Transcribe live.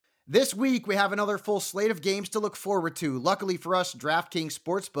This week, we have another full slate of games to look forward to. Luckily for us, DraftKings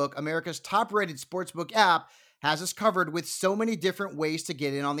Sportsbook, America's top-rated sportsbook app, has us covered with so many different ways to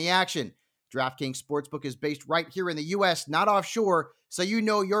get in on the action. DraftKings Sportsbook is based right here in the U.S., not offshore, so you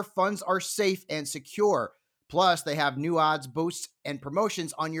know your funds are safe and secure. Plus, they have new odds, boosts, and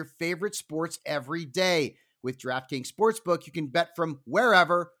promotions on your favorite sports every day. With DraftKings Sportsbook, you can bet from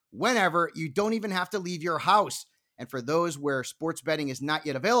wherever, whenever. You don't even have to leave your house. And for those where sports betting is not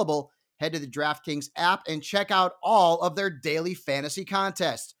yet available, head to the DraftKings app and check out all of their daily fantasy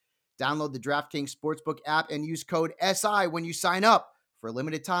contests. Download the DraftKings Sportsbook app and use code SI when you sign up. For a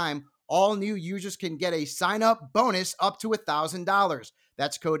limited time, all new users can get a sign-up bonus up to $1,000.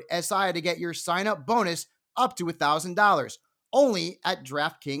 That's code SI to get your sign-up bonus up to $1,000. Only at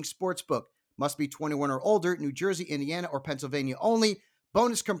DraftKings Sportsbook. Must be 21 or older, New Jersey, Indiana, or Pennsylvania only.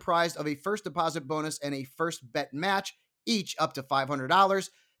 Bonus comprised of a first deposit bonus and a first bet match, each up to $500.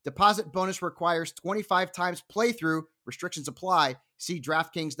 Deposit bonus requires 25 times playthrough. Restrictions apply. See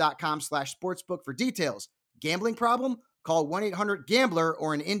DraftKings.com/sportsbook for details. Gambling problem? Call 1-800-GAMBLER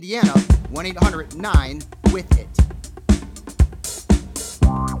or in Indiana,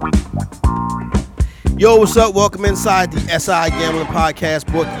 1-800-9-WITH-IT. Yo, what's up? Welcome inside the SI Gambling Podcast,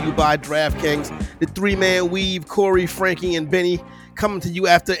 brought to you by DraftKings. The three-man weave, Corey, Frankie, and Benny, coming to you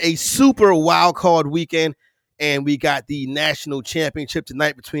after a super wildcard weekend. And we got the National Championship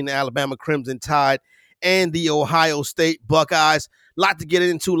tonight between the Alabama Crimson Tide and the Ohio State Buckeyes. A lot to get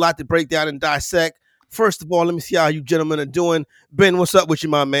into, a lot to break down and dissect. First of all, let me see how you gentlemen are doing. Ben, what's up with you,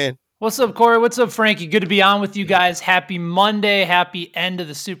 my man? What's up, Corey? What's up, Frankie? Good to be on with you guys. Happy Monday. Happy end of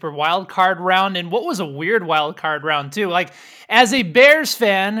the super wild card round. And what was a weird wild card round, too? Like, as a Bears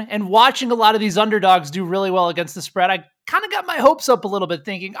fan and watching a lot of these underdogs do really well against the spread, I kind of got my hopes up a little bit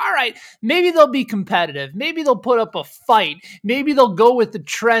thinking, all right, maybe they'll be competitive. Maybe they'll put up a fight. Maybe they'll go with the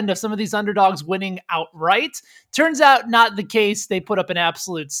trend of some of these underdogs winning outright. Turns out not the case. They put up an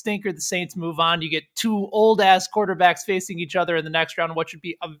absolute stinker. The Saints move on. You get two old-ass quarterbacks facing each other in the next round, what should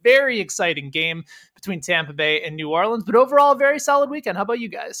be a very exciting game between Tampa Bay and New Orleans. But overall, a very solid weekend. How about you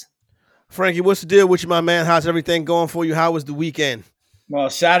guys? Frankie, what's the deal with you, my man? How's everything going for you? How was the weekend? Well,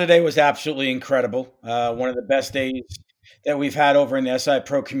 Saturday was absolutely incredible. One of the best days that we've had over in the SI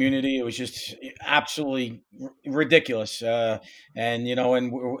Pro community. It was just absolutely ridiculous. And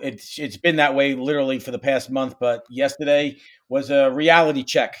it's been that way literally for the past month. But yesterday was a reality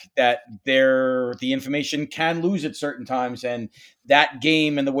check that the information can lose at certain times. And that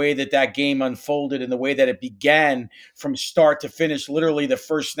game and the way that game unfolded and the way that it began from start to finish, literally the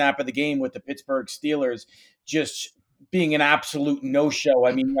first snap of the game with the Pittsburgh Steelers, just being an absolute no-show.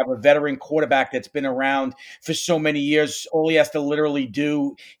 I mean, you have a veteran quarterback that's been around for so many years. All he has to literally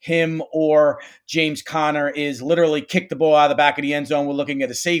do, him or James Conner, is literally kick the ball out of the back of the end zone. We're looking at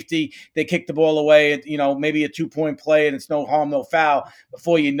a safety. They kick the ball away, maybe a 2-point play, and it's no harm, no foul.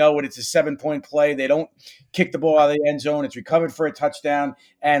 Before you know it, it's a 7-point play. They don't kick the ball out of the end zone. It's recovered for a touchdown.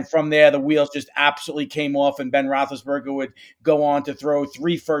 And from there, the wheels just absolutely came off, and Ben Roethlisberger would go on to throw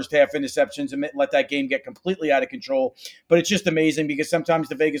 3 first-half interceptions and let that game get completely out of control. But it's just amazing because sometimes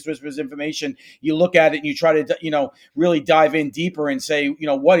the Vegas Whispers information, you look at it and you try to, really dive in deeper and say,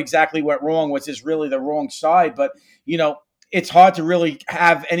 what exactly went wrong? Was this really the wrong side? But, it's hard to really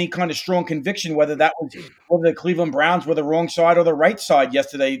have any kind of strong conviction whether the Cleveland Browns were the wrong side or the right side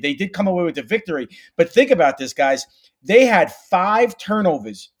yesterday. They did come away with the victory. But think about this, guys. They had 5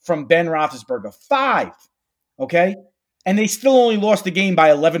 turnovers from Ben Roethlisberger. 5, okay? And they still only lost the game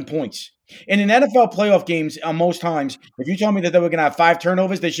by 11 points. In an NFL playoff games, most times, if you tell me that they were going to have 5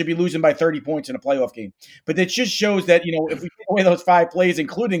 turnovers, they should be losing by 30 points in a playoff game. But it just shows that, if we take away those 5 plays,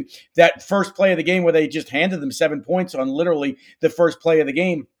 including that first play of the game where they just handed them 7 points on literally the first play of the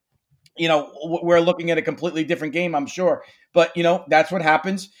game, we're looking at a completely different game, I'm sure. But, that's what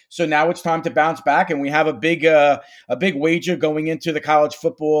happens. So now it's time to bounce back. And we have a big wager going into the college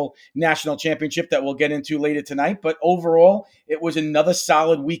football national championship that we'll get into later tonight. But overall, it was another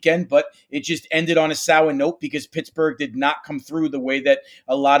solid weekend, but it just ended on a sour note because Pittsburgh did not come through the way that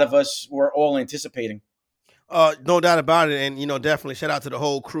a lot of us were all anticipating. No doubt about it. And, definitely shout out to the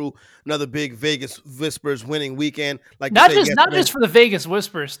whole crew. Another big Vegas Whispers winning weekend. Not just for the Vegas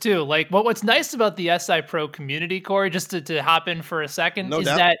Whispers, too. Like, what's nice about the SI Pro community, Corey, just to hop in for a second,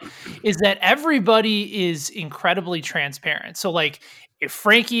 is that everybody is incredibly transparent. So, like, if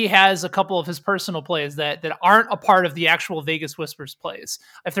Frankie has a couple of his personal plays that aren't a part of the actual Vegas Whispers plays,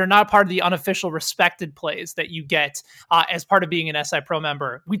 if they're not part of the unofficial respected plays that you get as part of being an SI Pro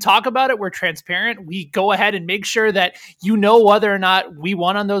member, we talk about it. We're transparent. We go ahead and make sure that you know whether or not we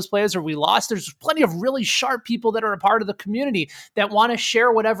won on those plays or we lost. There's plenty of really sharp people that are a part of the community that want to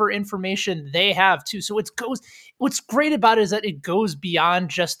share whatever information they have too. So what's great about it is that it goes beyond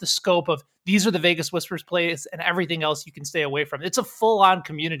just the scope of these are the Vegas Whispers plays and everything else you can stay away from. It's a full-on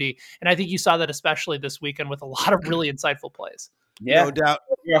community. And I think you saw that especially this weekend with a lot of really insightful plays. Yeah, no doubt.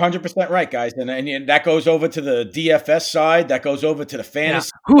 You're 100% right, guys. And that goes over to the DFS side. That goes over to the fantasy.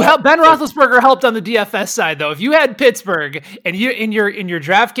 Yeah. Who helped? Ben Roethlisberger helped on the DFS side, though. If you had Pittsburgh and you in your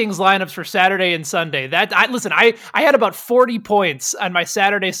DraftKings lineups for Saturday and Sunday, I had about 40 points on my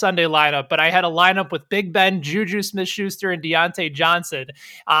Saturday Sunday lineup, but I had a lineup with Big Ben, Juju Smith-Schuster, and Deontay Johnson,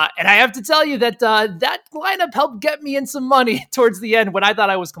 and I have to tell you that that lineup helped get me in some money towards the end when I thought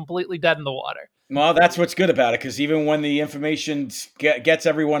I was completely dead in the water. Well, that's what's good about it, because even when the information gets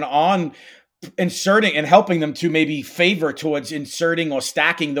everyone on inserting and helping them to maybe favor towards inserting or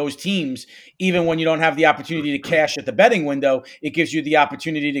stacking those teams, even when you don't have the opportunity to cash at the betting window, it gives you the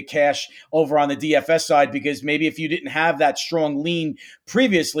opportunity to cash over on the DFS side, because maybe if you didn't have that strong lean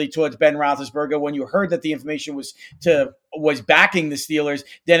previously towards Ben Roethlisberger, when you heard that the information was backing the Steelers,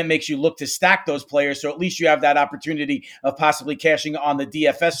 then it makes you look to stack those players. So at least you have that opportunity of possibly cashing on the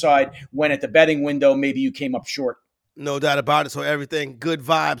DFS side when at the betting window, maybe you came up short. No doubt about it. So everything, good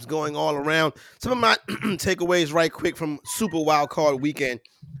vibes going all around. Some of my takeaways right quick from Super Wildcard Weekend.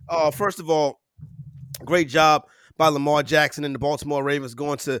 First of all, great job by Lamar Jackson and the Baltimore Ravens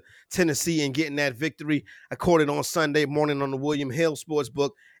going to Tennessee and getting that victory. I caught it on Sunday morning on the William Hill Sportsbook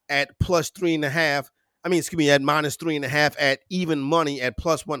at plus 3.5. At minus 3.5 at even money at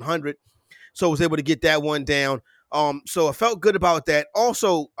plus 100. So I was able to get that one down. So I felt good about that.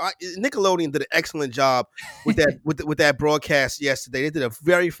 Also, Nickelodeon did an excellent job with that with that broadcast yesterday. They did a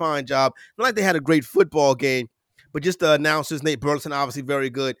very fine job. Not like they had a great football game, but just the announcers, Nate Burleson, obviously very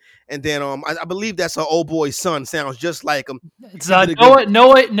good. And then I believe that's our old boy's son. Sounds just like him. It's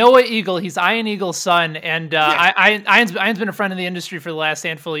Noah Eagle. He's Ian Eagle's son. And Ian's been a friend in the industry for the last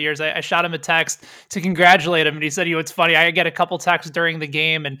handful of years. I shot him a text to congratulate him. And he said, it's funny. I get a couple texts during the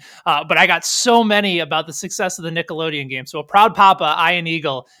game, but I got so many about the success of the Nickelodeon game. So a proud papa, Ian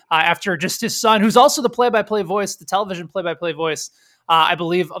Eagle, after just his son, who's also the play-by-play voice, the television play-by-play voice, I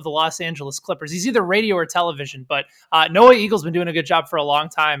believe, of the Los Angeles Clippers. He's either radio or television, but Noah Eagle's been doing a good job for a long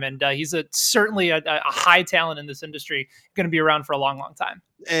time, and he's certainly a high talent in this industry, going to be around for a long, long time.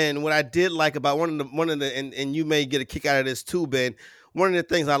 And what I did like about one of the and you may get a kick out of this too, Ben, one of the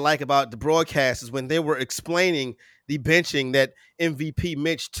things I like about the broadcast is when they were explaining the benching that MVP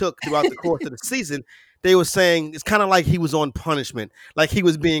Mitch took throughout the course of the season, they were saying it's kind of like he was on punishment, like he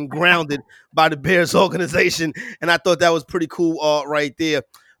was being grounded by the Bears organization. And I thought that was pretty cool right there.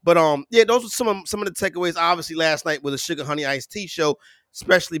 But those were some of the takeaways. Obviously, last night with a Sugar Honey Iced Tea show,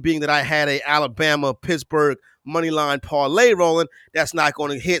 especially being that I had a Alabama-Pittsburgh moneyline parlay rolling. That's not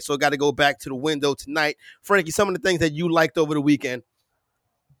going to hit, so I got to go back to the window tonight. Frankie, some of the things that you liked over the weekend.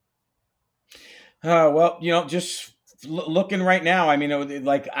 Just looking right now,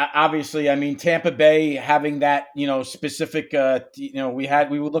 obviously, Tampa Bay having that, specific,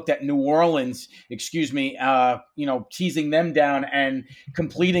 we looked at New Orleans, teasing them down and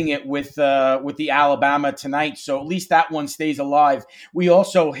completing it with the Alabama tonight. So at least that one stays alive. We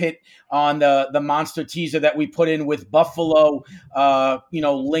also hit on the monster teaser that we put in with Buffalo,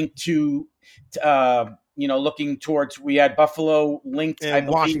 linked to, looking towards, we had Buffalo linked in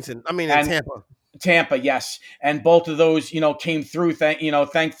Washington. In Tampa. Tampa, yes. And both of those, came through,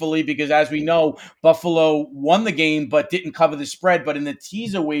 thankfully, because as we know, Buffalo won the game but didn't cover the spread. But in the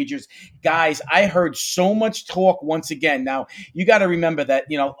teaser wagers, guys, I heard so much talk once again. Now, you got to remember that,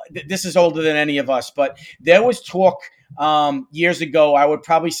 this is older than any of us, but there was talk years ago. I would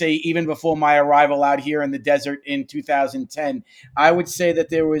probably say even before my arrival out here in the desert in 2010, I would say that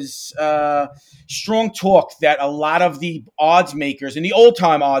there was strong talk that a lot of the odds makers and the old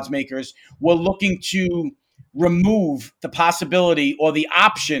time odds makers were looking to remove the possibility or the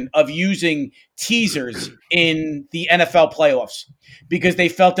option of using teasers in the NFL playoffs, because they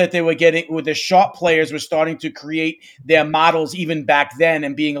felt that they were the sharp players were starting to create their models even back then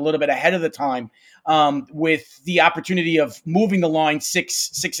and being a little bit ahead of the time, with the opportunity of moving the line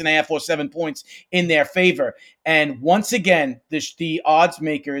 6.5 or 7 points in their favor. And once again, the odds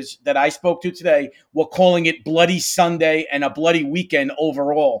makers that I spoke to today were calling it Bloody Sunday and a bloody weekend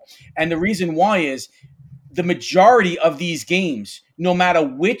overall. And the reason why is the majority of these games, no matter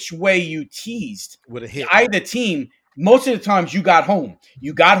which way you teased, either team most of the times you got home.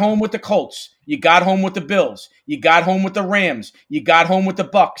 You got home with the Colts. You got home with the Bills. You got home with the Rams. You got home with the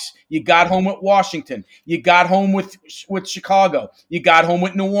Bucks. You got home with Washington. You got home with Chicago. You got home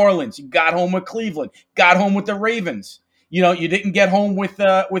with New Orleans. You got home with Cleveland. Got home with the Ravens. You didn't get home with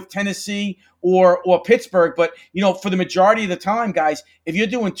Tennessee or Pittsburgh. But, for the majority of the time, guys, if you're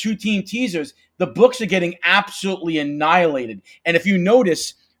doing 2-team teasers, the books are getting absolutely annihilated. And if you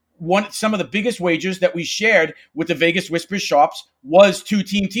notice, some of the biggest wagers that we shared with the Vegas Whispers shops was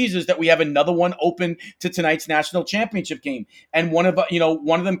 2-team teasers that we have another one open to tonight's national championship game. And one of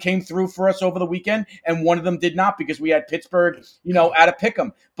them came through for us over the weekend and one of them did not because we had Pittsburgh, at a pick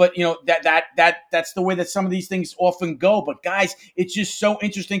 'em. But, that's the way that some of these things often go. But guys, it's just so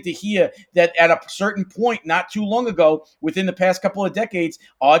interesting to hear that at a certain point, not too long ago, within the past couple of decades,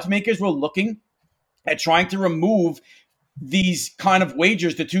 odds makers were looking at trying to remove these kind of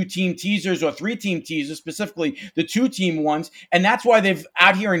wagers, the 2-team teasers or 3-team teasers, specifically the 2-team ones. And that's why they've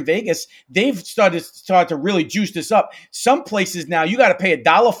out here in Vegas, they've started to really juice this up. Some places now you got to pay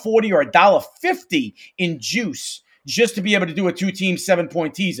 $1.40 or $1.50 in juice just to be able to do a 2-team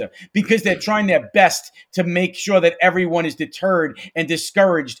 7-point teaser because they're trying their best to make sure that everyone is deterred and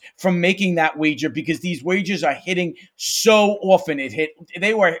discouraged from making that wager because these wagers are hitting so often.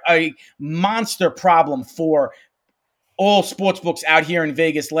 They were a monster problem for all sports books out here in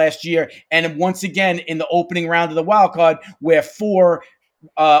Vegas last year. And once again, in the opening round of the wild card, where 4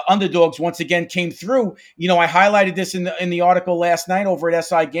 underdogs once again came through. I highlighted this in the article last night over at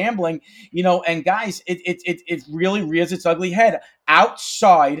SI Gambling, and guys, it really rears its ugly head.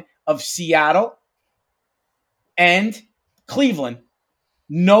 Outside of Seattle and Cleveland,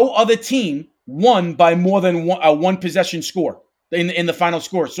 no other team won by more than one possession score in the final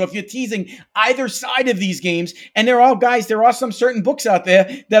score. So if you're teasing either side of these games, and there are some certain books out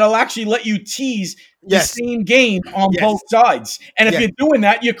there that'll actually let you tease the same game on both sides. And if you're doing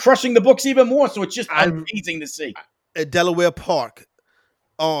that, you're crushing the books even more. So it's just amazing to see. At Delaware Park,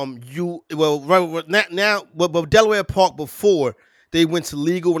 Delaware Park before they went to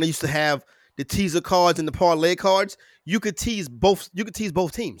legal, when they used to have the teaser cards and the parlay cards, you could tease both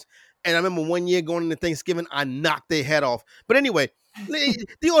teams. And I remember one year going into Thanksgiving, I knocked their head off. But anyway,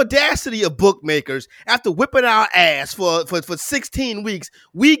 the audacity of bookmakers, after whipping our ass for 16 weeks,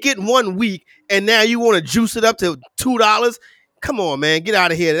 we get 1 week, and now you want to juice it up to $2? Come on, man. Get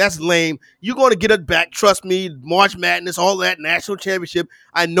out of here. That's lame. You're going to get it back. Trust me. March Madness, all that, national championship.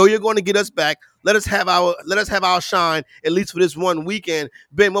 I know you're going to get us back. Let us have our shine, at least for this one weekend.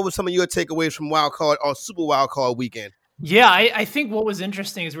 Ben, what were some of your takeaways from Wild Card or Super Wild Card weekend? Yeah, I think what was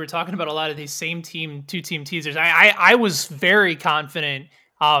interesting is we were talking about a lot of these same team, 2-team teasers. I was very confident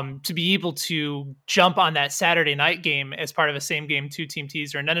to be able to jump on that Saturday night game as part of a same game 2-team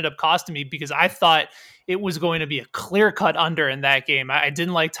teaser, and ended up costing me because I thought it was going to be a clear-cut under in that game. I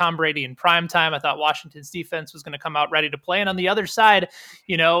didn't like Tom Brady in primetime. I thought Washington's defense was going to come out ready to play. And on the other side,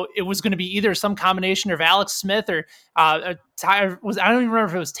 it was going to be either some combination of Alex Smith or I don't even remember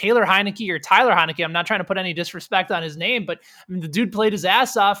if it was Taylor Heineke or Tyler Heineke. I'm not trying to put any disrespect on his name, but the dude played his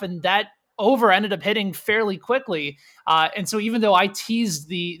ass off, and that over ended up hitting fairly quickly. And so even though I teased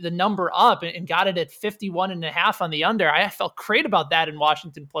the number up and got it at 51.5 on the under, I felt great about that in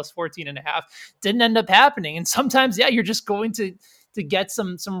Washington plus 14.5. Didn't end up happening. And sometimes, you're just going to get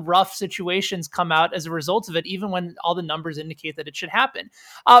some rough situations come out as a result of it, even when all the numbers indicate that it should happen.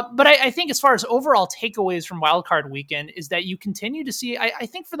 But I think as far as overall takeaways from wildcard weekend is that you continue to see, I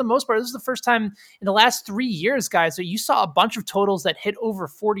think for the most part, this is the first time in the last 3 years, guys, that you saw a bunch of totals that hit over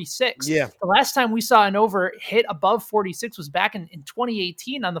 46. Yeah. The last time we saw an over hit above 46 was back in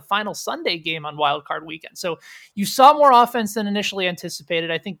 2018 on the final Sunday game on wildcard weekend. So you saw more offense than initially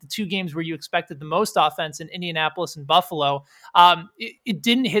anticipated. I think the 2 games where you expected the most offense in Indianapolis and Buffalo, it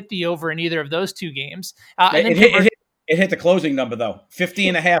didn't hit the over in either of those 2 games. It hit the closing number, though,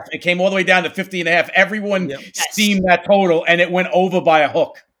 50.5. It came all the way down to 50.5. Everyone steamed that total, and it went over by a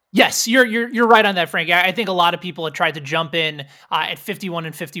hook. Yes, you're right on that, Frankie. I think a lot of people had tried to jump in at 51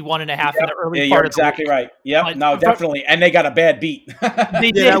 and 51.5 in the early part. You're exactly right. Yep, no, definitely. And they got a bad beat.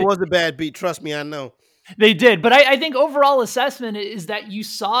 They did. That was a bad beat. Trust me, I know. They did. But I think overall assessment is that you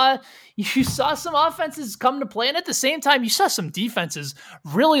saw some offenses come to play. And at the same time, you saw some defenses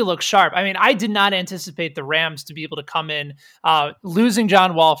really look sharp. I mean, I did not anticipate the Rams to be able to come in, losing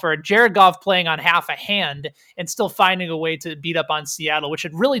John Walford, Jared Goff playing on half a hand and still finding a way to beat up on Seattle, which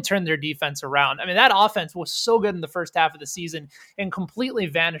had really turned their defense around. I mean, that offense was so good in the first half of the season and completely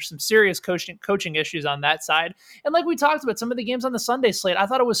vanished. Some serious coaching issues on that side. And like we talked about, some of the games on the Sunday slate, I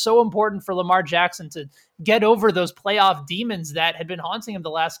thought it was so important for Lamar Jackson to get over those playoff demons that had been haunting him the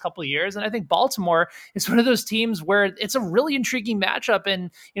last couple of years. years. And I think Baltimore is one of those teams where it's a really intriguing matchup.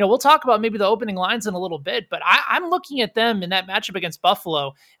 And, we'll talk about maybe the opening lines in a little bit, but I'm looking at them in that matchup against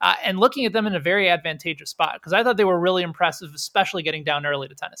Buffalo and looking at them in a very advantageous spot because I thought they were really impressive, especially getting down early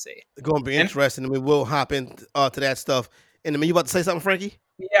to Tennessee. It's going to be interesting. We'll hop into that stuff. And you about to say something, Frankie?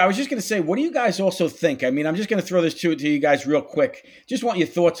 Yeah, I was just going to say, what do you guys also think? I mean, I'm just going to throw this to you guys real quick. Just want your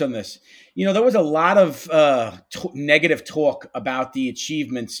thoughts on this. There was a lot of negative talk about the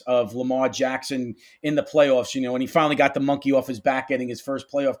achievements of Lamar Jackson in the playoffs, and he finally got the monkey off his back getting his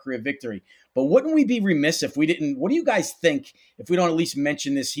first playoff career victory. But wouldn't we be remiss if we didn't? What do you guys think if we don't at least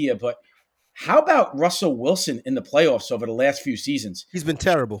mention this here? But how about Russell Wilson in the playoffs over the last few seasons? He's been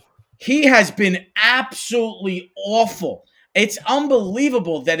terrible. He has been absolutely awful. It's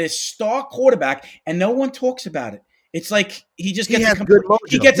unbelievable that his star quarterback, and no one talks about it. It's like he just gets good mojo.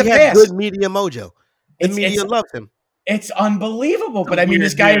 He gets a pass. Has good media mojo. The media loves him. It's unbelievable. But I mean,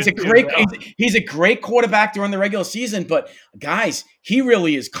 this guy is he's a great quarterback during the regular season. But guys, he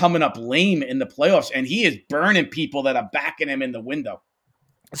really is coming up lame in the playoffs, and he is burning people that are backing him in the window.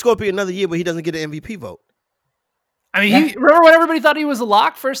 It's going to be another year where he doesn't get an MVP vote. I mean, remember when everybody thought he was a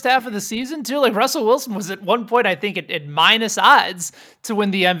lock first half of the season too? Like Russell Wilson was at one point, I think, at minus odds to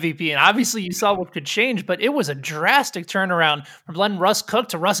win the MVP. And obviously you saw what could change, but it was a drastic turnaround from letting Russ cook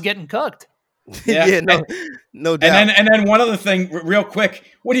to Russ getting cooked. Yeah, no doubt. And then one other thing real quick,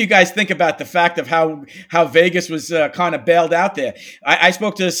 what do you guys think about the fact of how Vegas was kind of bailed out there? I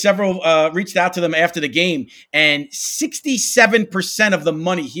spoke to several, reached out to them after the game, and 67% of the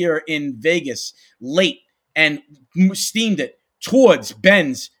money here in Vegas late and steamed it towards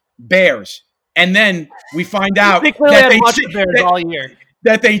Ben's Bears. And then we find out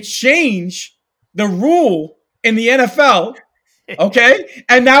that they change the rule in the NFL. Okay.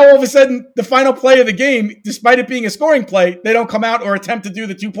 And now all of a sudden the final play of the game, despite it being a scoring play, they don't come out or attempt to do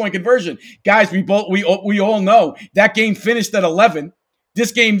the 2-point conversion. Guys, we all know that game finished at 11.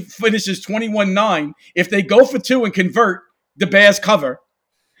 This game finishes 21-9. If they go for 2 and convert, the Bears cover.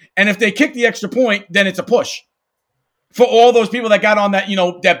 And if they kick the extra point, then it's a push for all those people that got on that,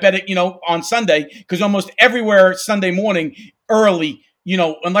 that bet it, on Sunday, because almost everywhere Sunday morning early,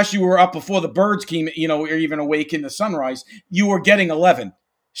 unless you were up before the birds came, or even awake in the sunrise, you were getting 11.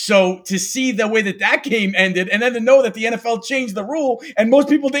 So to see the way that game ended, and then to know that the NFL changed the rule and most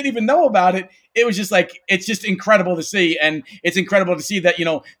people didn't even know about it, it was just like, it's just incredible to see. And it's incredible to see that,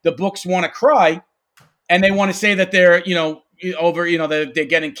 the books want to cry and they want to say that they're, they're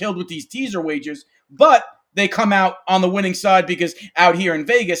getting killed with these teaser wagers, but they come out on the winning side because out here in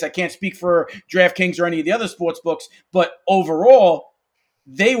Vegas, I can't speak for DraftKings or any of the other sports books, but overall,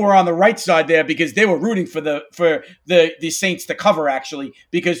 they were on the right side there because they were rooting for the Saints to cover, actually,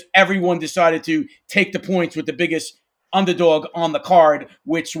 because everyone decided to take the points with the biggest underdog on the card,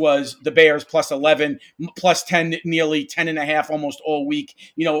 which was the Bears plus 11, plus 10, nearly 10.5 almost all week.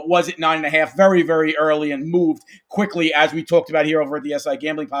 It was at 9.5 very, very early and moved quickly, as we talked about here over at the SI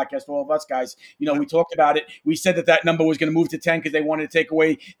Gambling Podcast, all of us guys. We talked about it. We said that number was going to move to 10 because they wanted to take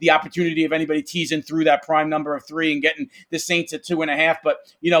away the opportunity of anybody teasing through that prime number of 3 and getting the Saints at 2.5. But,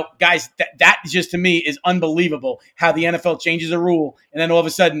 guys, that just to me is unbelievable how the NFL changes a rule and then all of a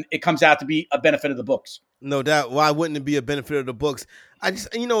sudden it comes out to be a benefit of the books. No doubt. Why wouldn't it be a benefit of the books?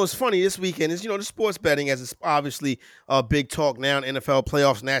 It's funny this weekend is, the sports betting as obviously a big talk now in NFL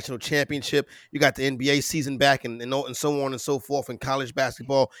playoffs, national championship. You got the NBA season back and so on and so forth, and college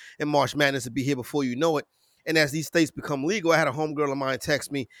basketball and March Madness will be here before you know it. And as these states become legal, I had a homegirl of mine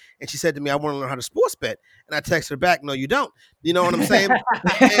text me and she said to me, I want to learn how to sports bet. And I texted her back, no, you don't. You know what I'm saying?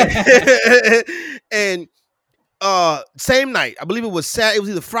 and same night, I believe it was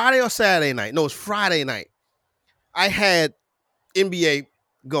either Friday or Saturday night. No, it was Friday night. I had NBA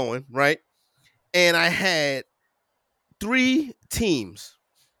going, right? And I had 3 teams.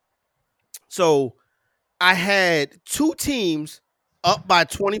 So I had 2 teams up by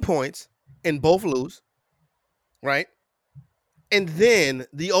 20 points and both lose, right? And then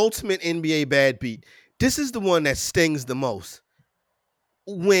the ultimate NBA bad beat. This is the one that stings the most.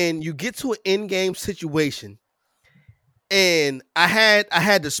 When you get to an in-game situation, and I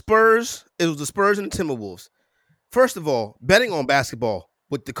had the Spurs, it was the Spurs and the Timberwolves. First of all, betting on basketball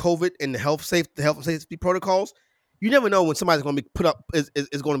with the COVID and the health and safety protocols, you never know when somebody's going to be put up is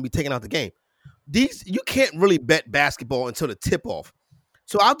going to be taken out the game. You can't really bet basketball until the tip off.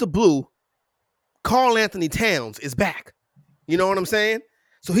 So out the blue, Karl Anthony Towns is back. You know what I'm saying?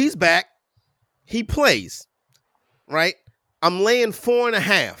 So he's back. He plays, right? I'm laying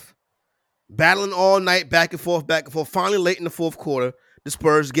 4.5, battling all night, back and forth. Finally, late in the fourth quarter, the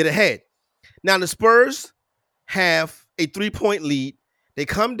Spurs get ahead. Now the Spurs have a 3-point lead. They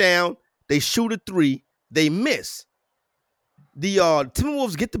come down, they shoot a three, they miss. The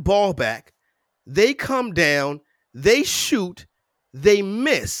Timberwolves get the ball back. They come down, they shoot, they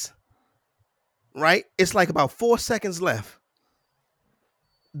miss. Right? It's like about 4 seconds left.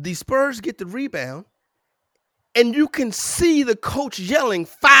 The Spurs get the rebound, and you can see the coach yelling,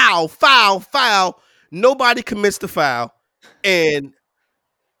 foul, foul, foul. Nobody commits the foul. And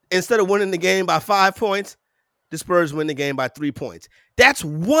instead of winning the game by 5 points, the Spurs win the game by 3 points. That's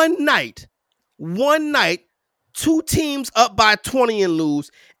one night, 2 teams up by 20 and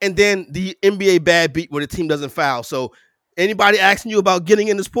lose, and then the NBA bad beat where the team doesn't foul. So anybody asking you about getting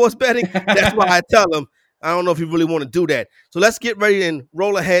into sports betting, that's why I tell them, I don't know if you really want to do that. So let's get ready and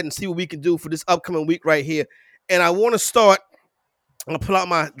roll ahead and see what we can do for this upcoming week right here. And I want to start, I'm going to pull out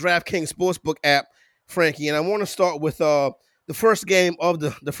my DraftKings Sportsbook app, Frankie, and I want to start with the first game of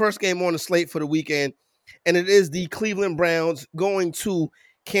the first game on the slate for the weekend, and it is the Cleveland Browns going to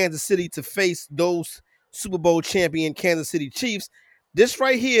Kansas City to face those Super Bowl champion Kansas City Chiefs. This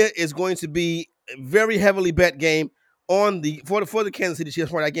right here is going to be a very heavily bet game on for the Kansas City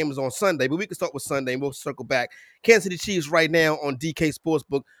Chiefs. That game is on Sunday, but we can start with Sunday and we'll circle back. Kansas City Chiefs right now on DK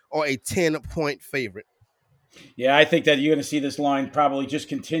Sportsbook are a 10-point favorite. Yeah, I think that you're going to see this line probably just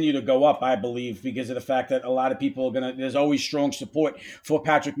continue to go up, I believe, because of the fact that a lot of people are going to, there's always strong support for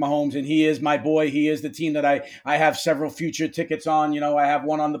Patrick Mahomes, and he is my boy. He is the team that I have several future tickets on. You know, I have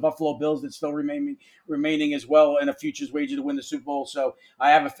one on the Buffalo Bills that's still remaining as well, and a futures wager to win the Super Bowl. So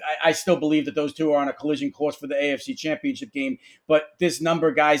I still believe that those two are on a collision course for the AFC Championship game. But this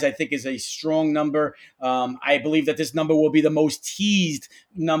number, guys, I think is a strong number. I believe that this number will be the most teased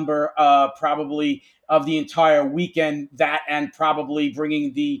number probably of the entire weekend, that and probably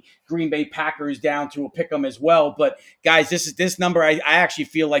bringing the Green Bay Packers down to a pick 'em as well. But guys, this number, I actually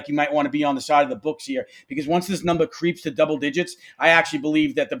feel like you might want to be on the side of the books here, because once this number creeps to double digits, I actually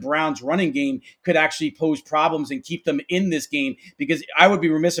believe that the Browns running game could actually pose problems and keep them in this game, because I would be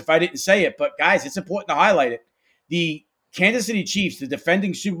remiss if I didn't say it, but guys, it's important to highlight it. The Kansas City Chiefs, the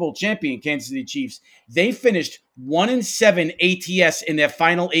defending Super Bowl champion Kansas City Chiefs, they finished 1-7 ATS in their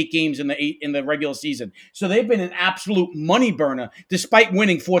final 8 games in the regular season. So they've been an absolute money burner despite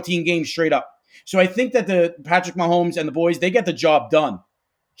winning 14 games straight up. So I think that the Patrick Mahomes and the boys, they get the job done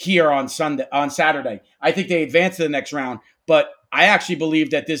here on Saturday. I think they advance to the next round, but I actually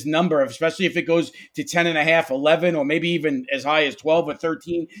believe that this number, especially if it goes to 10.5, 11, or maybe even as high as 12 or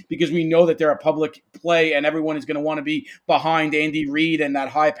 13, because we know that they're a public play and everyone is going to want to be behind Andy Reid and that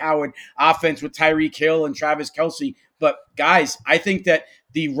high-powered offense with Tyreek Hill and Travis Kelce. But guys, I think that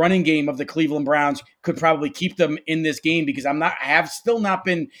the running game of the Cleveland Browns could probably keep them in this game, because I have still not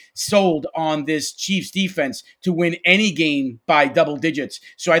been sold on this Chiefs defense to win any game by double digits.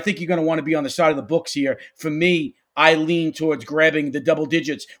 So I think you're going to want to be on the side of the books here. For me, I lean towards grabbing the double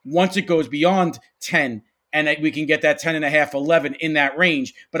digits once it goes beyond 10, and we can get that 10.5, 11 in that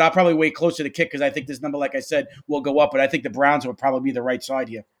range. But I'll probably wait closer to kick, because I think this number, like I said, will go up. But I think the Browns will probably be the right side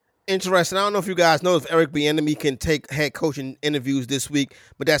here. Interesting. I don't know if you guys know if Eric Bieniemy can take head coaching interviews this week,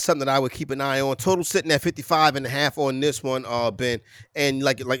 but that's something that I would keep an eye on. Total sitting at 55.5 on this one, Ben. And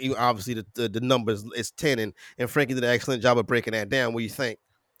like you, obviously the numbers is 10, and Frankie did an excellent job of breaking that down. What do you think?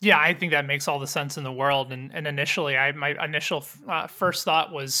 Yeah, I think that makes all the sense in the world. And initially, my initial first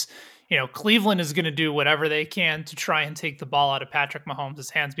thought was, Cleveland is going to do whatever they can to try and take the ball out of Patrick Mahomes'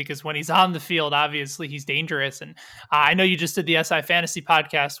 hands, because when he's on the field, obviously he's dangerous. And I know you just did the SI Fantasy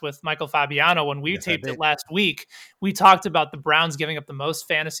podcast with Michael Fabiano. When we taped it last week, we talked about the Browns giving up the most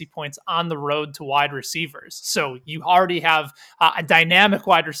fantasy points on the road to wide receivers. So you already have a dynamic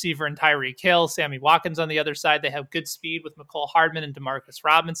wide receiver in Tyreek Hill, Sammy Watkins on the other side. They have good speed with McCole Hardman and Demarcus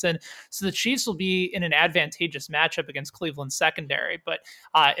Robinson. So the Chiefs will be in an advantageous matchup against Cleveland's secondary. But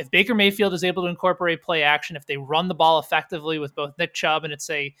if Baker Mayfield is able to incorporate play action, if they run the ball effectively with both Nick Chubb, and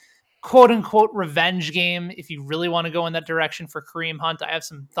it's a quote-unquote revenge game, if you really want to go in that direction for Kareem Hunt. I have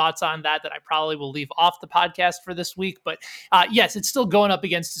some thoughts on that I probably will leave off the podcast for this week. But yes, it's still going up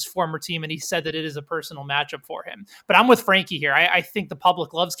against his former team, and he said that it is a personal matchup for him. But I'm with Frankie here. I think the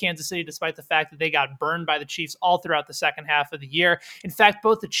public loves Kansas City, despite the fact that they got burned by the Chiefs all throughout the second half of the year. In fact,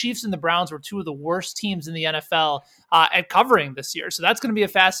 both the Chiefs and the Browns were two of the worst teams in the NFL at covering this year. So that's going to be a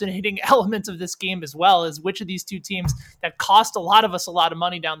fascinating element of this game as well, is which of these two teams that cost a lot of us a lot of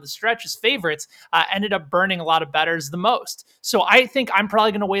money down the stretch as favorites ended up burning a lot of bettors the most. So I think I'm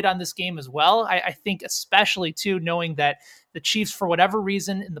probably going to wait on this game as well. I think especially too, knowing that the Chiefs, for whatever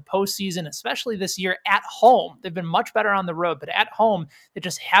reason in the postseason, especially this year at home, they've been much better on the road, but at home, they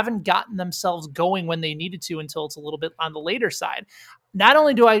just haven't gotten themselves going when they needed to until it's a little bit on the later side. not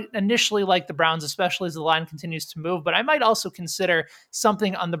only do I initially like the Browns, especially as the line continues to move, but I might also consider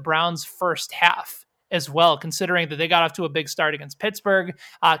something on the Browns' first half as well, considering that they got off to a big start against Pittsburgh,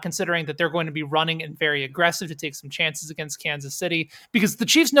 considering that they're going to be running and very aggressive to take some chances against Kansas City, because the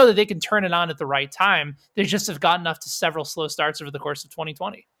Chiefs know that they can turn it on at the right time. They just have gotten off to several slow starts over the course of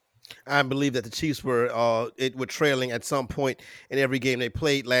 2020. I believe that the Chiefs were trailing at some point in every game they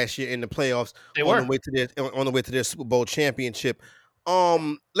played last year in the playoffs. They on were the way to their Super Bowl championship.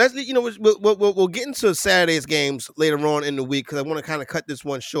 Leslie, we'll get into Saturday's games later on in the week because I want to kind of cut this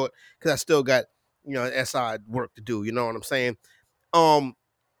one short because I still got SI work to do. You know what I'm saying?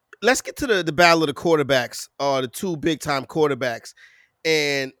 Let's get to the battle of the quarterbacks, the two big time quarterbacks,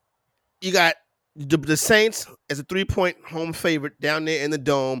 and you got the Saints as a 3-point home favorite down there in the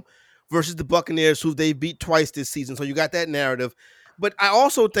Dome versus the Buccaneers, who they've beat twice this season. So you got that narrative. But I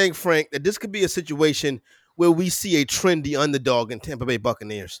also think, Frank, that this could be a situation where we see a trendy underdog in Tampa Bay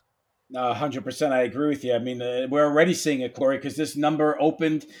Buccaneers. 100%. I agree with you. I mean, we're already seeing it, Corey, because this number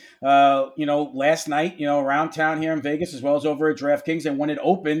opened, last night, around town here in Vegas, as well as over at DraftKings. And when it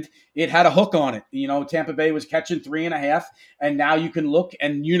opened, it had a hook on it. Tampa Bay was catching 3.5. And now you can look,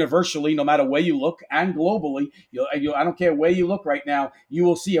 and universally, no matter where you look, and globally, I don't care where you look right now, you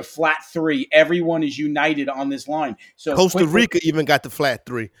will see a flat 3. Everyone is united on this line. So Costa Rica even got the flat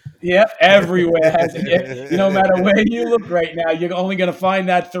 3. Yeah, everywhere has it. No matter where you look right now, you're only going to find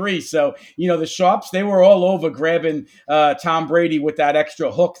that 3. So, the sharps, they were all over grabbing Tom Brady with that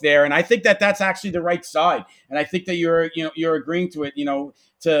extra hook there. And I think that that's actually the right side. And I think that you're agreeing to it,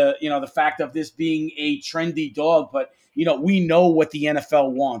 to the fact of this being a trendy dog. But, we know what the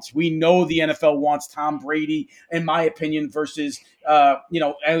NFL wants. We know the NFL wants Tom Brady, in my opinion, versus,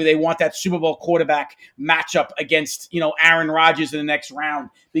 they want that Super Bowl quarterback matchup against, Aaron Rodgers in the next round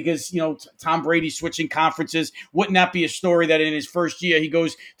because, Tom Brady switching conferences. Wouldn't that be a story that in his first year, he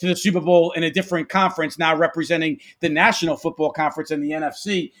goes to the Super Bowl in a different conference, now representing the National Football Conference and the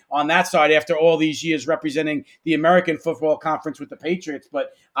NFC on that side after all these years representing the American Football Conference with the Patriots.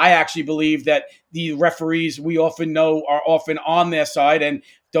 But I actually believe that the referees we often know are often on their side and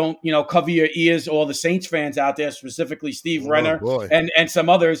don't, cover your ears, all the Saints fans out there, specifically Steve Renner and some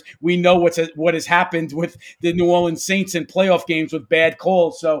others. We know what has happened with the New Orleans Saints in playoff games with bad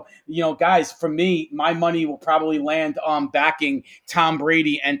calls. So, guys, for me, my money will probably land on backing Tom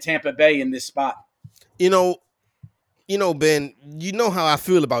Brady and Tampa Bay in this spot. Ben, you know how I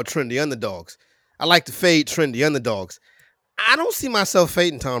feel about trendy underdogs. I like to fade trendy underdogs. I don't see myself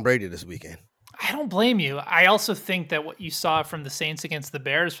fading Tom Brady this weekend. I don't blame you. I also think that what you saw from the Saints against the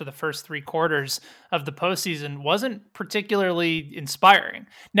Bears for the first 3 quarters of the postseason wasn't particularly inspiring.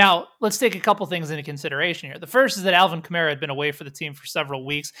 Now, let's take a couple things into consideration here. The first is that Alvin Kamara had been away for the team for several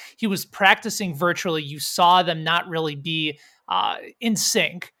weeks. He was practicing virtually. You saw them not really be in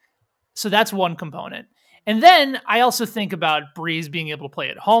sync. So that's one component. And then I also think about Breeze being able to play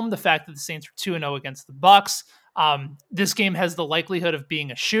at home, the fact that the Saints are 2-0 against the Bucs. This game has the likelihood of being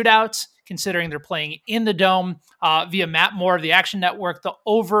a shootout, considering they're playing in the Dome via Matt Moore of the Action Network. The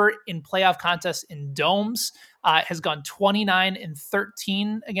over in playoff contests in domes has gone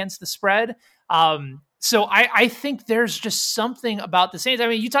 29-13 against the spread. So I think there's just something about the Saints. I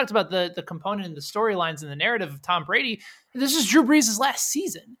mean, you talked about the component in the storylines and the narrative of Tom Brady. This is Drew Brees' last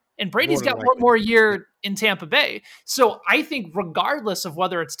season. And Brady's got one more year in Tampa Bay. So I think regardless of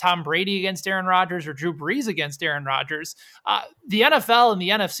whether it's Tom Brady against Aaron Rodgers or Drew Brees against Aaron Rodgers, the NFL and the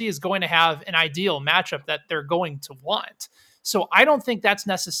NFC is going to have an ideal matchup that they're going to want. So I don't think that's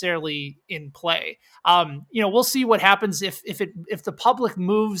necessarily in play. We'll see what happens if the public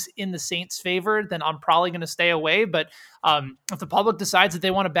moves in the Saints' favor, then I'm probably going to stay away. But if the public decides that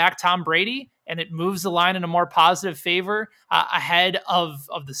they want to back Tom Brady and it moves the line in a more positive favor ahead of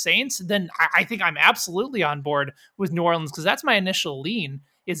the Saints, then I think I'm absolutely on board with New Orleans because that's my initial lean.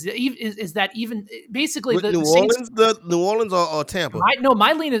 Is that even basically the New Saints, Orleans, the New Orleans or Tampa?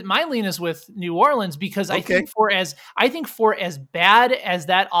 My lean is with New Orleans because I think for as bad as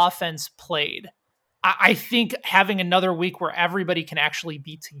that offense played, I think having another week where everybody can actually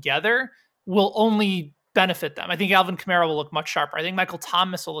be together will only benefit them. I think Alvin Kamara will look much sharper. I think Michael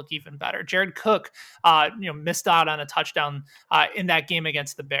Thomas will look even better. Jared Cook, missed out on a touchdown in that game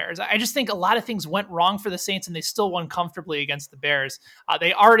against the Bears. I just think a lot of things went wrong for the Saints and they still won comfortably against the Bears.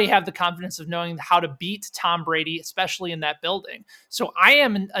 They already have the confidence of knowing how to beat Tom Brady, especially in that building. So I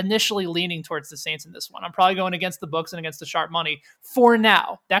am initially leaning towards the Saints in this one. I'm probably going against the books and against the sharp money for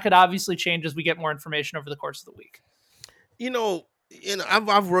now. That could obviously change as we get more information over the course of the week.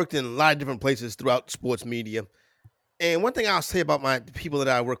 I've worked in a lot of different places throughout sports media. And one thing I'll say about the people that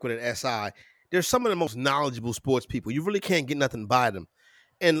I work with at SI, they're some of the most knowledgeable sports people. You really can't get nothing by them.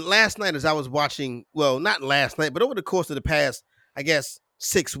 And last night, as I was watching, well, not last night, but over the course of the past, I guess,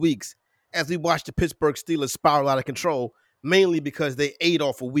 6 weeks, as we watched the Pittsburgh Steelers spiral out of control, mainly because they ate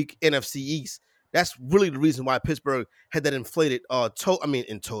off a weak NFC East. That's really the reason why Pittsburgh had that inflated, had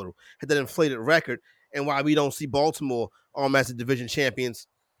that inflated record, and why we don't see Baltimore as the division champions.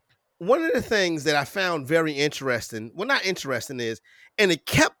 One of the things that I found very interesting, well, not interesting is, and it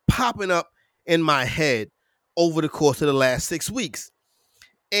kept popping up in my head over the course of the last 6 weeks.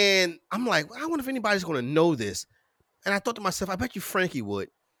 And I'm like, I wonder if anybody's going to know this. And I thought to myself, I bet you Frankie would.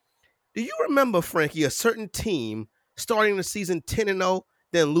 Do you remember, Frankie, a certain team starting the season 10-0,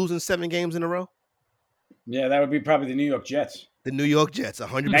 then losing 7 games in a row? Yeah, that would be probably the New York Jets. The New York Jets,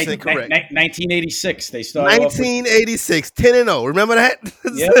 100% correct. 1986, they started 1986, 10-0. Remember that?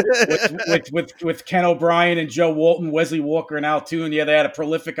 Yeah, with Ken O'Brien and Joe Walton, Wesley Walker, and Al Toon. Yeah, they had a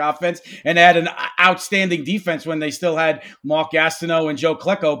prolific offense and they had an outstanding defense when they still had Mark Gastineau and Joe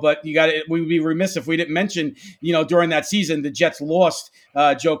Klecko. But we would be remiss if we didn't mention, during that season, the Jets lost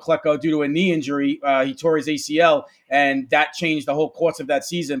Joe Klecko due to a knee injury. He tore his ACL, and that changed the whole course of that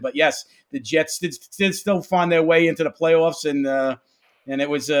season. But yes, the Jets did still find their way into the playoffs, and it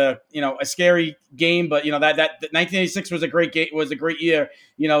was a scary game. But that 1986 was a great game. Was a great year.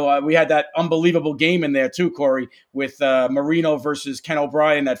 We had that unbelievable game in there too, Corey, with Marino versus Ken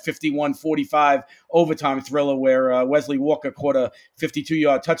O'Brien, that 51-45 overtime thriller where Wesley Walker caught a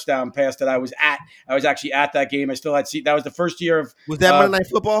 52-yard touchdown pass that I was at. I was actually at that game. I still had that was the first year of. Was that Monday Night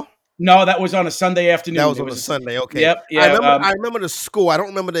Football? No, that was on a Sunday afternoon. That was on a Sunday, okay. Yep. Yeah, I remember the score. I don't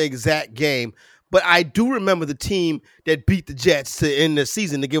remember the exact game, but I do remember the team that beat the Jets to end the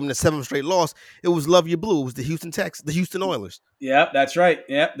season to give them the 7th straight loss. It was Love Your Blue. It was the Houston Oilers. Yep, that's right.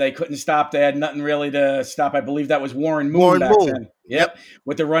 Yep, they couldn't stop. They had nothing really to stop. I believe that was Warren Moon back then. Yep,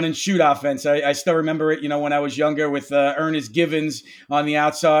 with the run and shoot offense. I still remember it, when I was younger with Ernest Givens on the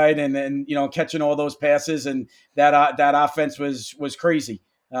outside and catching all those passes, and that offense was crazy.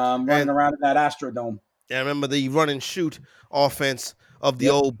 Running around in that Astrodome. Yeah, I remember the run and shoot offense of the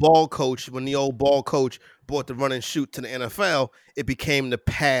old ball coach. When the old ball coach brought the run and shoot to the NFL, it became the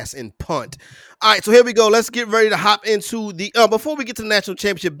pass and punt. All right, so here we go. Let's get ready to hop into the before we get to the national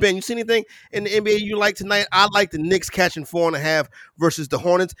championship. Ben, you see anything in the NBA you like tonight? I like the Knicks catching 4.5 versus the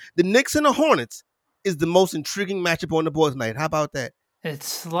Hornets. The Knicks and the Hornets is the most intriguing matchup on the board tonight. How about that?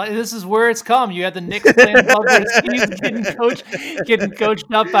 It's like this is where it's come. You had the Knicks playing above their skis, getting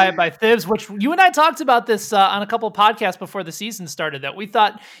coached up by Thibs, which you and I talked about this on a couple of podcasts before the season started, that we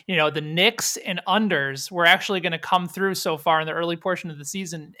thought, the Knicks and unders were actually going to come through so far in the early portion of the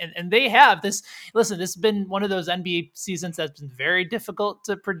season. And they have this. Listen, this has been one of those NBA seasons that's been very difficult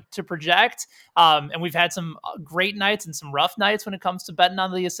to project. And we've had some great nights and some rough nights when it comes to betting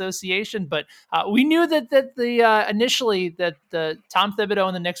on the association. But we knew that initially the Tom Thibodeau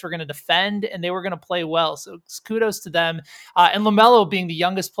and the Knicks were going to defend and they were going to play well. So kudos to them. And LaMelo being the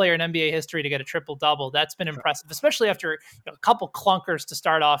youngest player in NBA history to get a triple-double, that's been impressive, especially after a couple clunkers to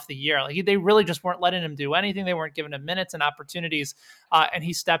start off the year. Like they really just weren't letting him do anything. They weren't giving him minutes and opportunities. And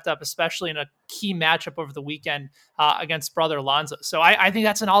he stepped up, especially in a key matchup over the weekend against brother Lonzo. So I think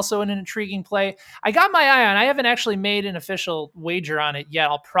that's also an intriguing play. I got my eye on. I haven't actually made an official wager on it yet.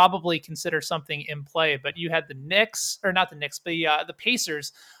 I'll probably consider something in play. But you had the Knicks, or not the Knicks, but the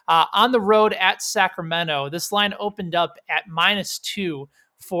Pacers on the road at Sacramento. This line opened up at -2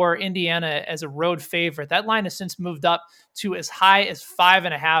 for Indiana as a road favorite. That line has since moved up to as high as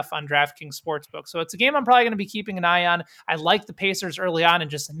 5.5 on DraftKings Sportsbook. So it's a game I'm probably going to be keeping an eye on. I like the Pacers early on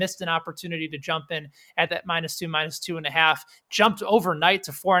and just missed an opportunity to jump in at that -2, -2.5, jumped overnight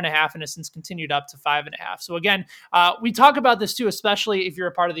to 4.5 and has since continued up to 5.5. So again, we talk about this too, especially if you're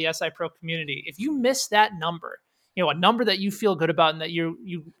a part of the SI Pro community. If you miss that number, a number that you feel good about and that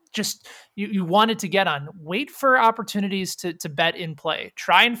you wanted to get on, wait for opportunities to bet in play.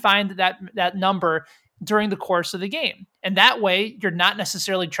 Try and find that number during the course of the game. And that way you're not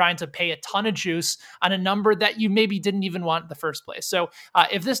necessarily trying to pay a ton of juice on a number that you maybe didn't even want in the first place. So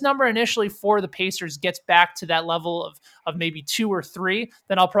if this number initially for the Pacers gets back to that level of maybe 2 or 3,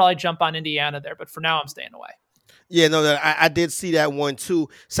 then I'll probably jump on Indiana there. But for now, I'm staying away. Yeah, no, I did see that one too.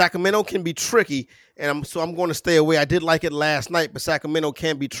 Sacramento can be tricky, and I'm going to stay away. I did like it last night, but Sacramento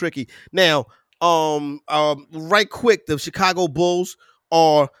can be tricky. Now, right quick, the Chicago Bulls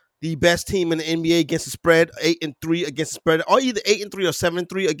are the best team in the NBA against the spread, 8-3 against the spread, or either 8-3 or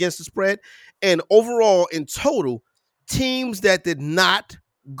 7-3 against the spread. And overall, in total, teams that did not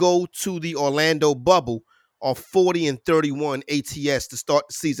go to the Orlando bubble are 40-31 ATS to start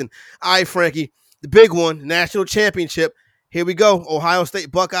the season. All right, Frankie. The big one, national championship. Here we go. Ohio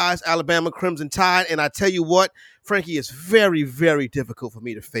State Buckeyes, Alabama Crimson Tide. And I tell you what, Frankie, it's very, very difficult for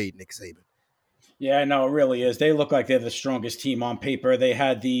me to fade Nick Saban. Yeah, no, it really is. They look like they're the strongest team on paper. They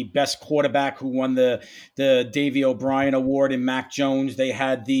had the best quarterback who won the Davey O'Brien Award in Mac Jones. They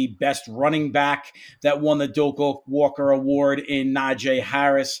had the best running back that won the Doak Walker Award in Najee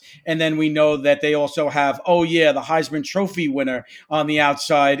Harris. And then we know that they also have, the Heisman Trophy winner on the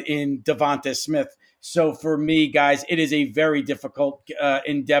outside in Devonta Smith. So for me, guys, it is a very difficult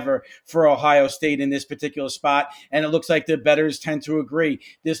endeavor for Ohio State in this particular spot. And it looks like the bettors tend to agree.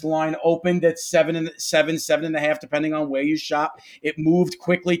 This line opened at 7.5, depending on where you shop. It moved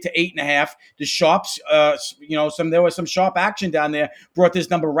quickly to 8.5. The sharps, there was some sharp action down there, brought this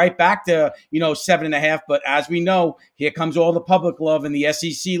number right back to, 7.5. But as we know, here comes all the public love and the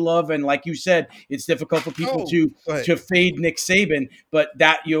SEC love. And like you said, it's difficult for people to fade Nick Saban. But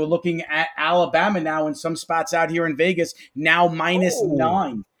that you're looking at Alabama now in some spots out here in Vegas, now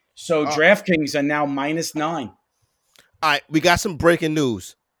 -9. So DraftKings are now -9. All right, we got some breaking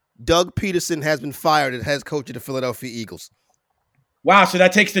news. Doug Peterson has been fired as head coach of the Philadelphia Eagles. Wow, so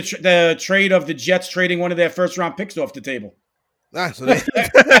that takes the trade of the Jets trading one of their first-round picks off the table. All right, so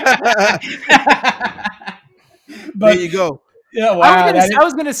there you go. Yeah, wow. I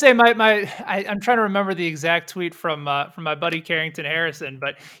was gonna say I'm trying to remember the exact tweet from my buddy Carrington Harrison,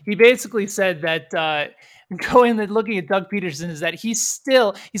 but he basically said that going and looking at Doug Peterson is that he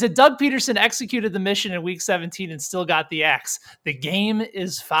said Doug Peterson executed the mission in week 17 and still got the axe. The game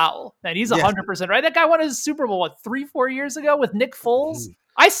is foul. And he's 100% right. That guy won his Super Bowl 3-4 years ago with Nick Foles.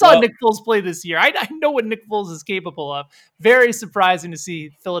 I saw Nick Foles play this year. I know what Nick Foles is capable of. Very surprising to see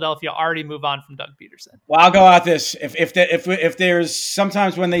Philadelphia already move on from Doug Peterson. Well, I'll go out this. If there's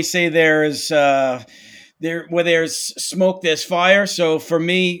sometimes when they say there's where there's smoke, there's fire. So for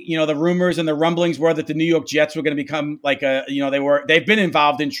me, the rumors and the rumblings were that the New York Jets were going to become they've been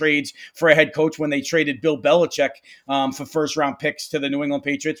involved in trades for a head coach when they traded Bill Belichick for first round picks to the New England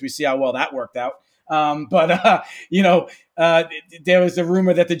Patriots. We see how well that worked out. There was a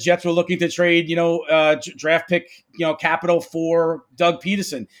rumor that the Jets were looking to trade, draft pick, capital for Doug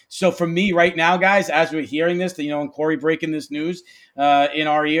Peterson. So for me right now, guys, as we're hearing this, and Corey breaking this news in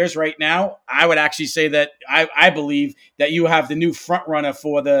our ears right now, I would actually say that I believe that you have the new front runner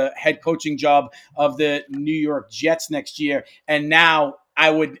for the head coaching job of the New York Jets next year. And now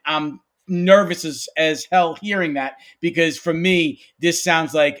I'm nervous as hell hearing that, because for me, this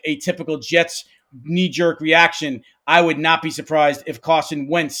sounds like a typical Jets knee-jerk reaction. I would not be surprised if Carson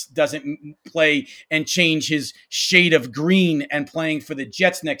Wentz doesn't play and change his shade of green and playing for the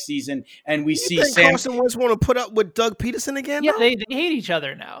Jets next season. And we see Carson Wentz want to put up with Doug Peterson again? Yeah, they hate each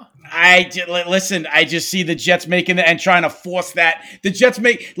other now. I just see the Jets making it and trying to force that. The Jets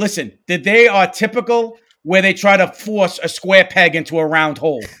they are typical where they try to force a square peg into a round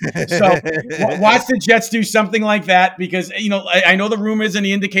hole. So watch the Jets do something like that, because, I know the rumors and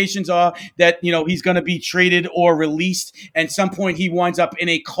the indications are that, he's going to be traded or released. And some point he winds up in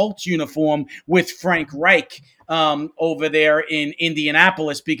a Colts uniform with Frank Reich over there in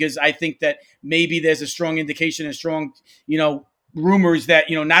Indianapolis, because I think that maybe there's a strong indication and strong, rumors that,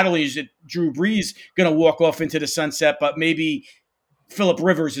 not only is it Drew Brees going to walk off into the sunset, but maybe Phillip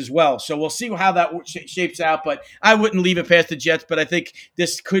Rivers as well. So we'll see how that shapes out, but I wouldn't leave it past the Jets. But I think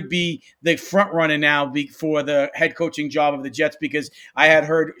this could be the front runner now for the head coaching job of the Jets, because I had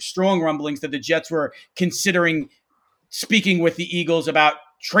heard strong rumblings that the Jets were considering speaking with the Eagles about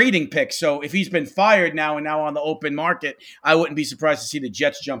trading picks. So if he's been fired now and now on the open market, I wouldn't be surprised to see the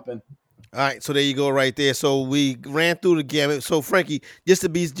Jets jump in. All right, so there you go, right there. So we ran through the gamut. So Frankie, just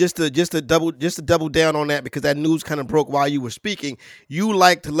to double down on that, because that news kind of broke while you were speaking. You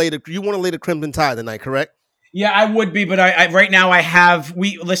want to lay the Crimson Tide tonight, correct? Yeah, I would be, but I right now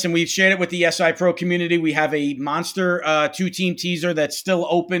we've shared it with the SI Pro community. We have a monster 2-team teaser that's still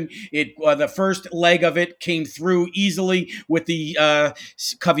open. The first leg of it came through easily with the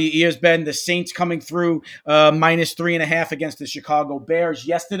cover your ears, Ben. The Saints coming through -3.5 against the Chicago Bears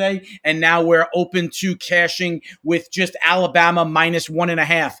yesterday, and now we're open to cashing with just Alabama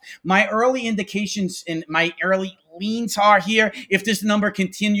 -1.5. My early indications and my early leans are here. If this number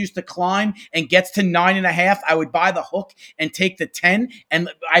continues to climb and gets to 9.5, I would buy the hook and take the 10. And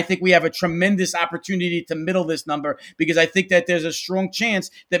I think we have a tremendous opportunity to middle this number, because I think that there's a strong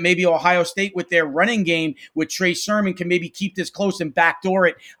chance that maybe Ohio State with their running game with Trey Sermon can maybe keep this close and backdoor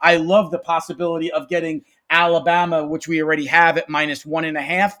it. I love the possibility of getting Alabama, which we already have at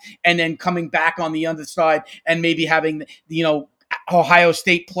 -1.5, and then coming back on the other side and maybe having, Ohio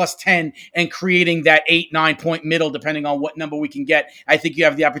State plus 10 and creating that 8-9 point middle, depending on what number we can get. I think you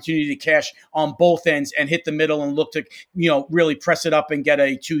have the opportunity to cash on both ends and hit the middle and look to, really press it up and get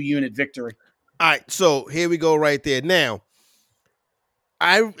a 2-unit victory. All right, so here we go right there. Now,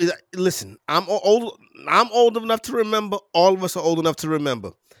 listen, I'm old enough to remember. All of us are old enough to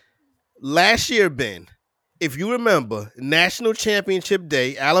remember. Last year, Ben, if you remember, National Championship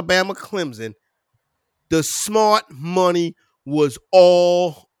Day, Alabama Clemson, the smart money was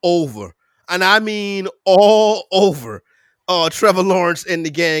all over. And I mean all over Trevor Lawrence and the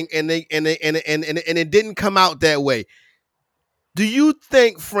gang, and it didn't come out that way. Do you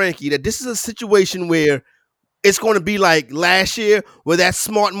think, Frankie, that this is a situation where it's going to be like last year, where that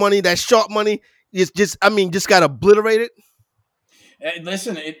smart money, that sharp money, just got obliterated?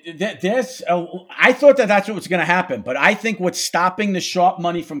 Listen, I thought that's what was going to happen, but I think what's stopping the sharp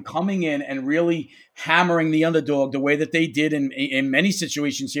money from coming in and really hammering the underdog the way that they did in many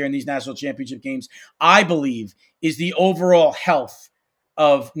situations here in these national championship games, I believe, is the overall health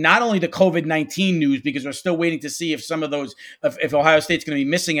of not only the COVID-19 news, because we're still waiting to see if some of those, if Ohio State's going to be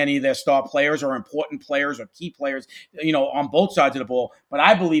missing any of their star players or important players or key players, on both sides of the ball. But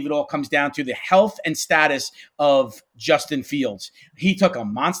I believe it all comes down to the health and status of Justin Fields. He took a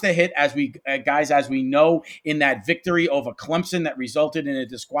monster hit, as we know, in that victory over Clemson that resulted in a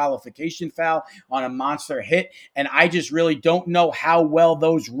disqualification foul on a monster hit. And I just really don't know how well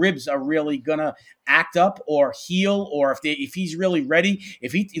those ribs are really going to act up or heal, or if he's really ready.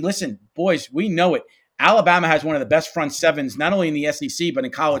 Listen, boys, we know it. Alabama has one of the best front sevens, not only in the SEC, but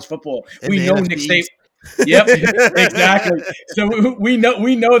in college football. We know Nick Saban. Yep, exactly. So we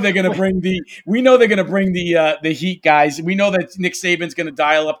know they're going to bring the heat, guys. We know that Nick Saban's going to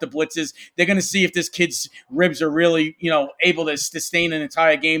dial up the blitzes. They're going to see if this kid's ribs are really, able to sustain an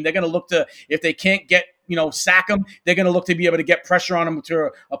entire game. They're going to look to, if they can't get, sack them, they're going to look to be able to get pressure on them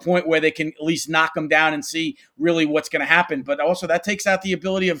to a point where they can at least knock them down and see really what's going to happen. But also that takes out the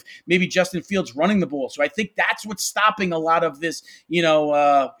ability of maybe Justin Fields running the ball. So I think that's what's stopping a lot of this,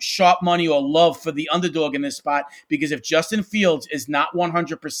 sharp money or love for the underdog in this spot. Because if Justin Fields is not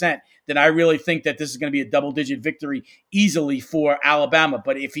 100%, then I really think that this is going to be a double-digit victory easily for Alabama.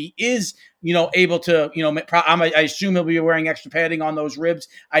 But if he is, able to, I assume he'll be wearing extra padding on those ribs.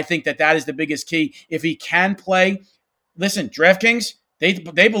 I think that is the biggest key. If he can play, listen, DraftKings, they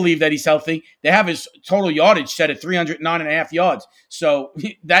believe that he's healthy. They have his total yardage set at 309.5 yards. So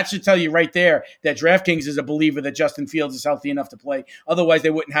that should tell you right there that DraftKings is a believer that Justin Fields is healthy enough to play. Otherwise,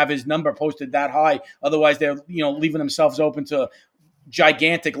 they wouldn't have his number posted that high. Otherwise, they're, leaving themselves open to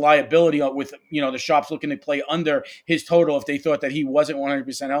gigantic liability with, the shops looking to play under his total if they thought that he wasn't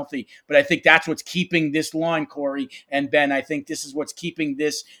 100% healthy. But I think that's what's keeping this line, Corey and Ben. I think this is what's keeping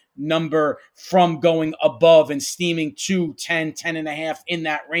this number from going above and steaming to 10.5 in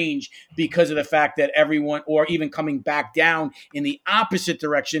that range, because of the fact that everyone, or even coming back down in the opposite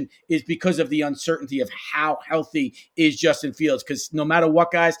direction, is because of the uncertainty of how healthy is Justin Fields. Because no matter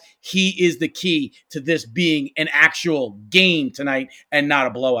what, guys, he is the key to this being an actual game tonight and not a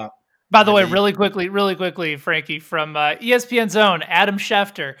blowout. By the way, really quickly, Frankie, from ESPN Zone, Adam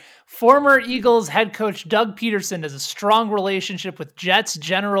Schefter, former Eagles head coach Doug Peterson has a strong relationship with Jets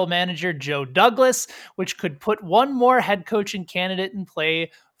general manager Joe Douglas, which could put one more head coaching candidate in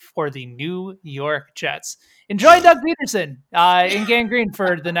play for the New York Jets. Enjoy Doug Peterson in gangrene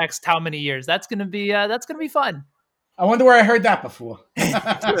for the next how many years? That's gonna be fun. I wonder where I heard that before.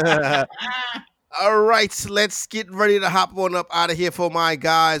 All right, let's get ready to hop on up out of here for my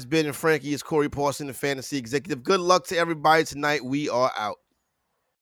guys, Ben and Frankie. It's Corey Parson, the fantasy executive. Good luck to everybody tonight. We are out.